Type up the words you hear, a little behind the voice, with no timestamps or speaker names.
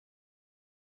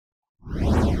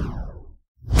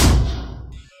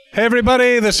Hey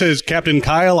everybody, this is Captain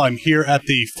Kyle. I'm here at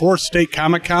the 4th State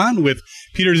Comic Con with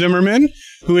Peter Zimmerman,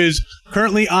 who is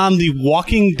currently on The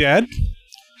Walking Dead.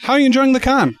 How are you enjoying the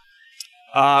con?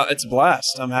 It's a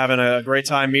blast. I'm having a great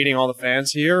time meeting all the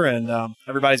fans here, and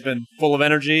everybody's been full of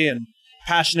energy and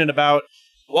passionate about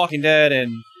Walking Dead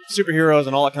and superheroes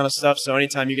and all that kind of stuff, so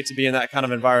anytime you get to be in that kind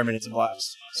of environment, it's a blast.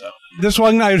 So this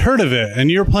one, I'd heard of it, and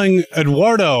you're playing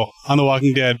Eduardo on The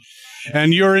Walking Dead,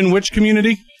 and you're in which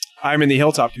community? I'm in the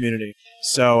Hilltop community.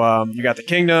 So you got the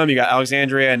Kingdom, you got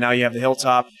Alexandria, and now you have the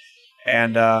Hilltop.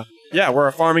 And yeah, we're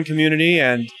a farming community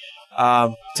and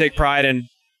take pride in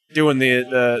doing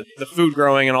the food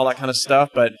growing and all that kind of stuff.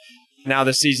 But now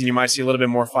this season, you might see a little bit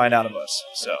more fight out of us.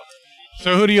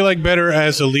 So who do you like better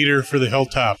as a leader for the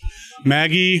Hilltop,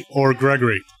 Maggie or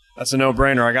Gregory? That's a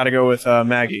no-brainer. I got to go with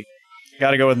Maggie.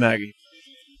 Got to go with Maggie.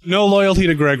 No loyalty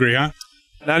to Gregory, huh?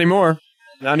 Not anymore.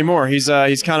 Not anymore. He's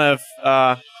kind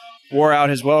of wore out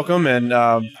his welcome, and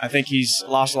I think he's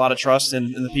lost a lot of trust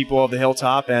in the people of the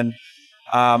Hilltop, and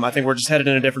I think we're just headed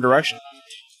in a different direction.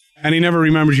 And he never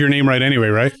remembers your name right anyway,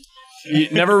 right? He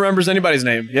never remembers anybody's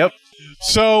name. Yep.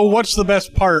 So what's the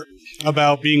best part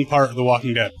about being part of The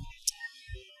Walking Dead?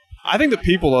 I think the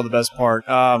people are the best part.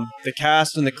 The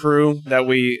cast and the crew that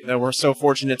we're so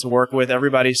fortunate to work with.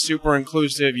 Everybody's super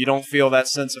inclusive. You don't feel that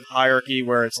sense of hierarchy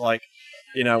where it's like,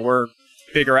 we're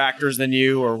bigger actors than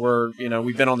you, or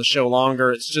we've been on the show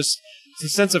longer. It's a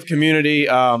sense of community,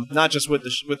 not just with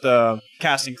the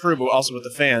cast and crew, but also with the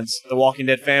fans. The Walking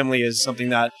Dead family is something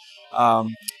that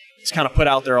it's kind of put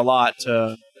out there a lot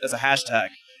as a hashtag,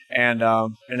 and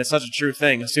it's such a true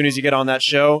thing. As soon as you get on that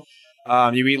show,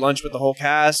 you eat lunch with the whole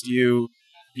cast, you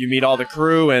meet all the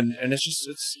crew, and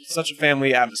it's such a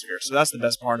family atmosphere. So that's the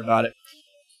best part about it.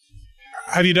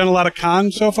 Have you done a lot of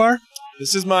cons so far?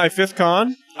 This is my 5th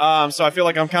con, so I feel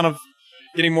like I'm kind of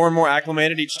getting more and more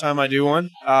acclimated each time I do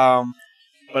one.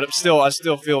 But I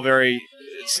still feel it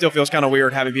still feels kind of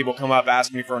weird having people come up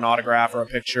asking me for an autograph or a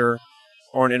picture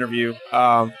or an interview.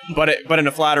 But in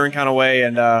a flattering kind of way,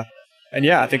 and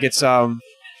yeah, I think it's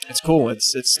cool.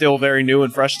 It's still very new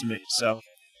and fresh to me. So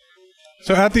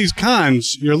at these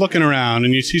cons, you're looking around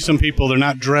and you see some people. They're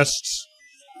not dressed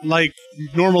like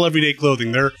normal everyday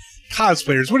clothing. They're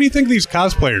cosplayers. What do you think of these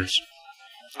cosplayers?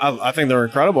 I think they're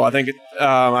incredible. I think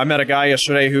I met a guy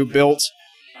yesterday who built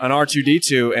an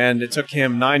R2-D2, and it took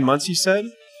him 9 months, he said.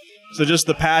 So just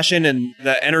the passion and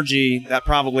the energy that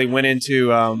probably went into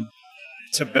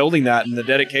to building that, and the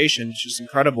dedication, is just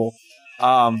incredible.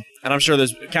 And I'm sure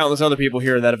there's countless other people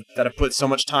here that have put so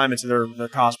much time into their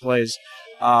cosplays.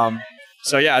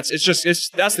 So yeah,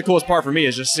 that's the coolest part for me,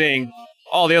 is just seeing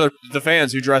all the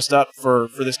fans who dressed up for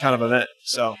this kind of event.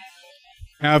 So.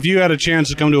 Now, if you had a chance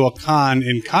to come to a con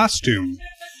in costume,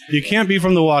 you can't be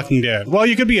from The Walking Dead. Well,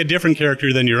 you could be a different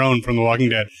character than your own from The Walking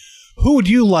Dead. Who would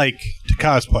you like to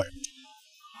cosplay?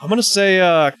 I'm going to say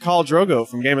Khal Drogo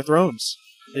from Game of Thrones.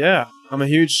 Yeah, I'm a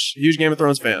huge Game of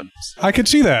Thrones fan. I could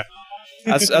see that.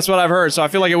 That's what I've heard. So I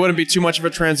feel like it wouldn't be too much of a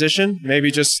transition.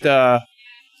 Maybe just, get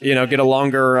a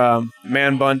longer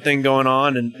man bun thing going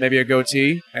on, and maybe a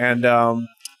goatee. And,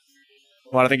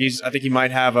 I think he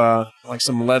might have like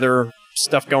some leather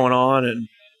stuff going on, and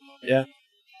yeah,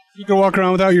 you can walk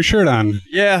around without your shirt on.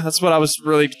 Yeah, that's what I was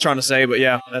really trying to say. But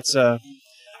yeah, that's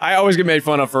I always get made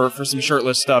fun of for some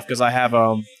shirtless stuff, because I have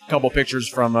a couple pictures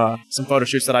from some photo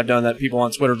shoots that I've done that people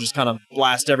on Twitter just kind of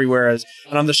blast everywhere and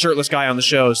I'm the shirtless guy on the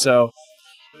show. So,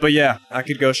 but yeah, I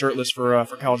could go shirtless for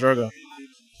Khal Drogo.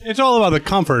 It's all about the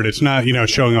comfort. It's not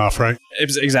showing off, right?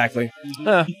 Exactly.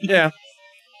 Yeah.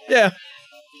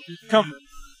 Comfort.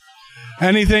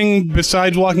 Anything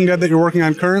besides Walking Dead that you're working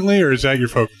on currently, or is that your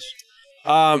focus?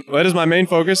 Well, it is my main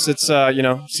focus. It's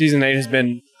season 8 has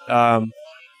been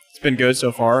it's been good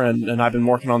so far, and I've been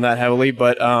working on that heavily.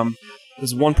 But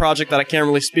there's one project that I can't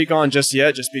really speak on just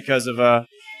yet, just because of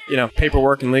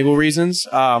paperwork and legal reasons.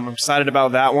 I'm excited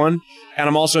about that one, and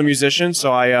I'm also a musician,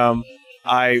 so I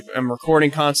am recording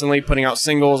constantly, putting out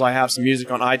singles. I have some music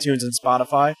on iTunes and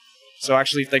Spotify. So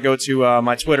actually, if they go to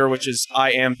my Twitter, which is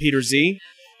I am Peter Z,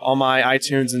 all my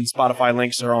iTunes and Spotify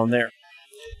links are on there.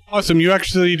 Awesome. You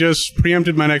actually just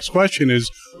preempted my next question, is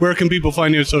where can people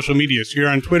find you on social media? So you're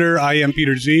on Twitter, I am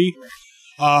Peter Z.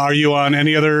 Are you on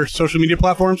any other social media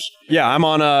platforms? Yeah, I'm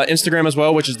on Instagram as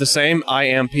well, which is the same, I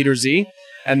am Peter Z.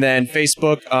 And then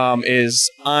Facebook is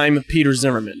I'm Peter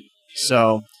Zimmerman.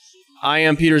 So I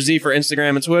am Peter Z for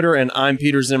Instagram and Twitter, and I'm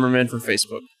Peter Zimmerman for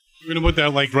Facebook. I'm going to put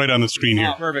that right on the screen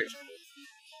here. Oh, perfect.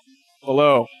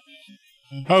 Below.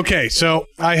 Okay, so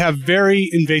I have very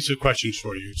invasive questions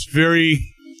for you.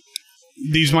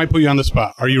 These might put you on the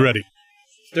spot. Are you ready?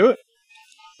 Do it.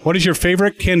 What is your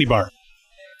favorite candy bar?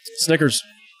 Snickers.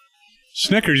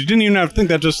 Snickers. You didn't even have to think.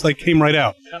 That just like came right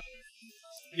out. Yep.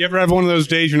 You ever have one of those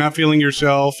days you're not feeling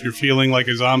yourself, you're feeling like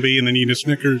a zombie, and then you eat a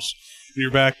Snickers and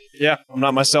you're back? Yeah, I'm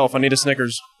not myself. I need a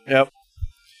Snickers. Yep.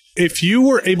 If you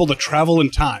were able to travel in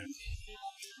time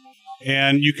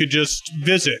and you could just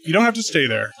visit, you don't have to stay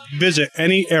there, visit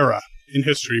any era in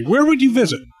history, where would you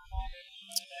visit?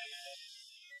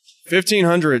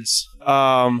 1500s.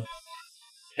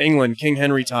 England, King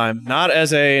Henry time. Not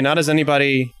as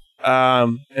anybody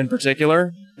in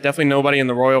particular. Definitely nobody in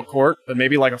the royal court, but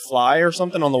maybe like a fly or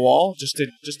something on the wall, just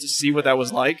to see what that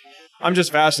was like. I'm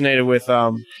just fascinated with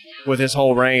his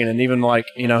whole reign, and even like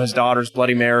his daughter's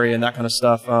Bloody Mary and that kind of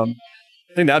stuff. I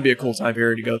think that'd be a cool time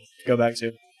period to go back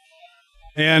to.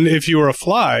 And if you were a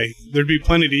fly, there'd be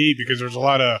plenty to eat because there's a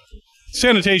lot of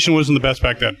sanitation wasn't the best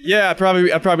back then. Yeah, I'd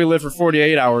probably live for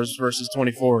 48 hours versus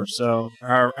 24. So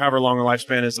however long a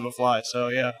lifespan is of a fly. So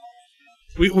yeah.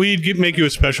 We'd make you a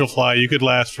special fly. You could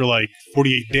last for like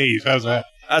 48 days. How's that?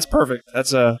 That's perfect.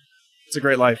 It's a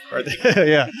great life right there.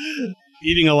 Yeah.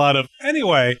 Eating a lot of...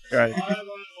 Anyway. Right.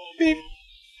 Beep.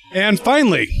 And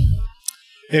finally,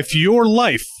 if your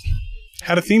life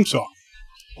had a theme song,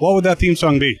 what would that theme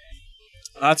song be?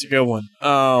 That's a good one.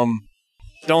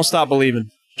 Don't Stop Believing,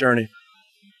 Journey.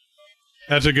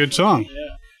 That's a good song.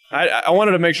 Yeah. I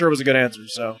wanted to make sure it was a good answer,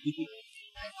 so...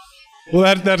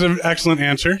 Well, that's an excellent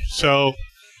answer. So,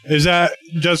 is that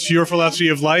just your philosophy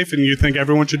of life, and you think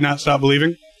everyone should not stop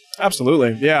believing?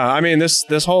 Absolutely, yeah. I mean,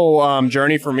 this whole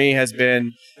journey for me has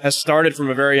started from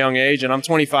a very young age, and I'm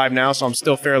 25 now, so I'm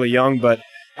still fairly young. But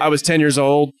I was 10 years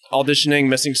old, auditioning,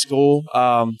 missing school,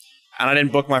 and I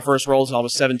didn't book my first role until I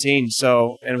was 17.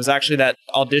 So, and it was actually that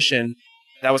audition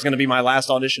that was going to be my last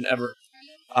audition ever,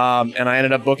 and I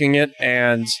ended up booking it.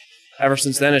 And ever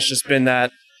since then, it's just been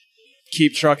that.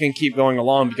 Keep trucking, keep going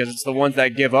along, because it's the ones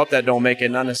that give up that don't make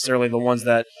it, not necessarily the ones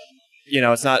that,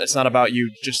 it's not about you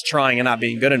just trying and not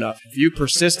being good enough. If you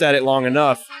persist at it long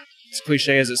enough, as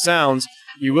cliche as it sounds,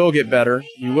 you will get better,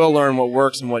 you will learn what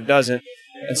works and what doesn't,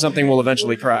 and something will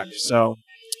eventually crack. So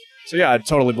yeah, I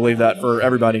totally believe that for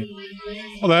everybody.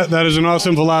 Well, that is an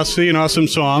awesome philosophy, an awesome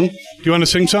song. Do you want to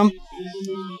sing some?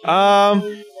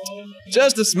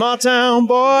 Just a small town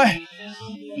boy.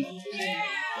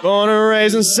 Born and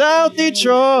raised in South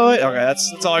Detroit. Okay,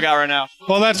 that's all I got right now.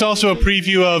 Well, that's also a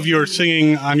preview of your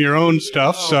singing on your own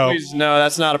stuff. So please, no,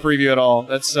 that's not a preview at all.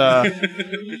 That's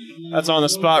that's on the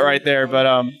spot right there.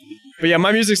 But yeah,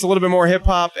 my music's a little bit more hip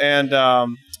hop, and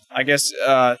I guess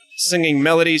singing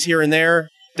melodies here and there.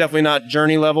 Definitely not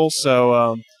Journey level.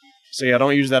 So yeah,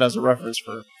 don't use that as a reference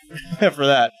for for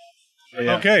that.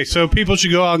 Yeah. Okay, so people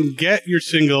should go out and get your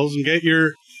singles and get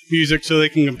your music so they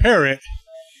can compare it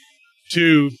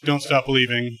to Don't Stop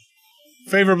Believing.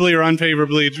 Favorably or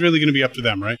unfavorably, it's really going to be up to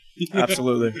them, right?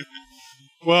 Absolutely.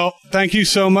 Well, thank you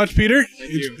so much, Peter.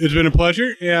 It's been a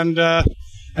pleasure. And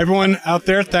everyone out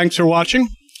there, thanks for watching.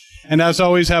 And as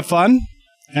always, have fun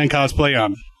and cosplay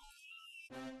on.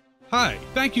 Hi,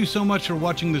 thank you so much for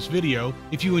watching this video.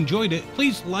 If you enjoyed it,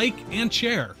 please like and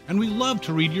share, and we love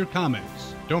to read your comments.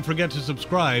 Don't forget to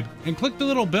subscribe and click the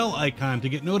little bell icon to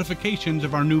get notifications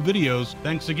of our new videos.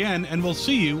 Thanks again, and we'll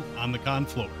see you on the con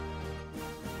floor.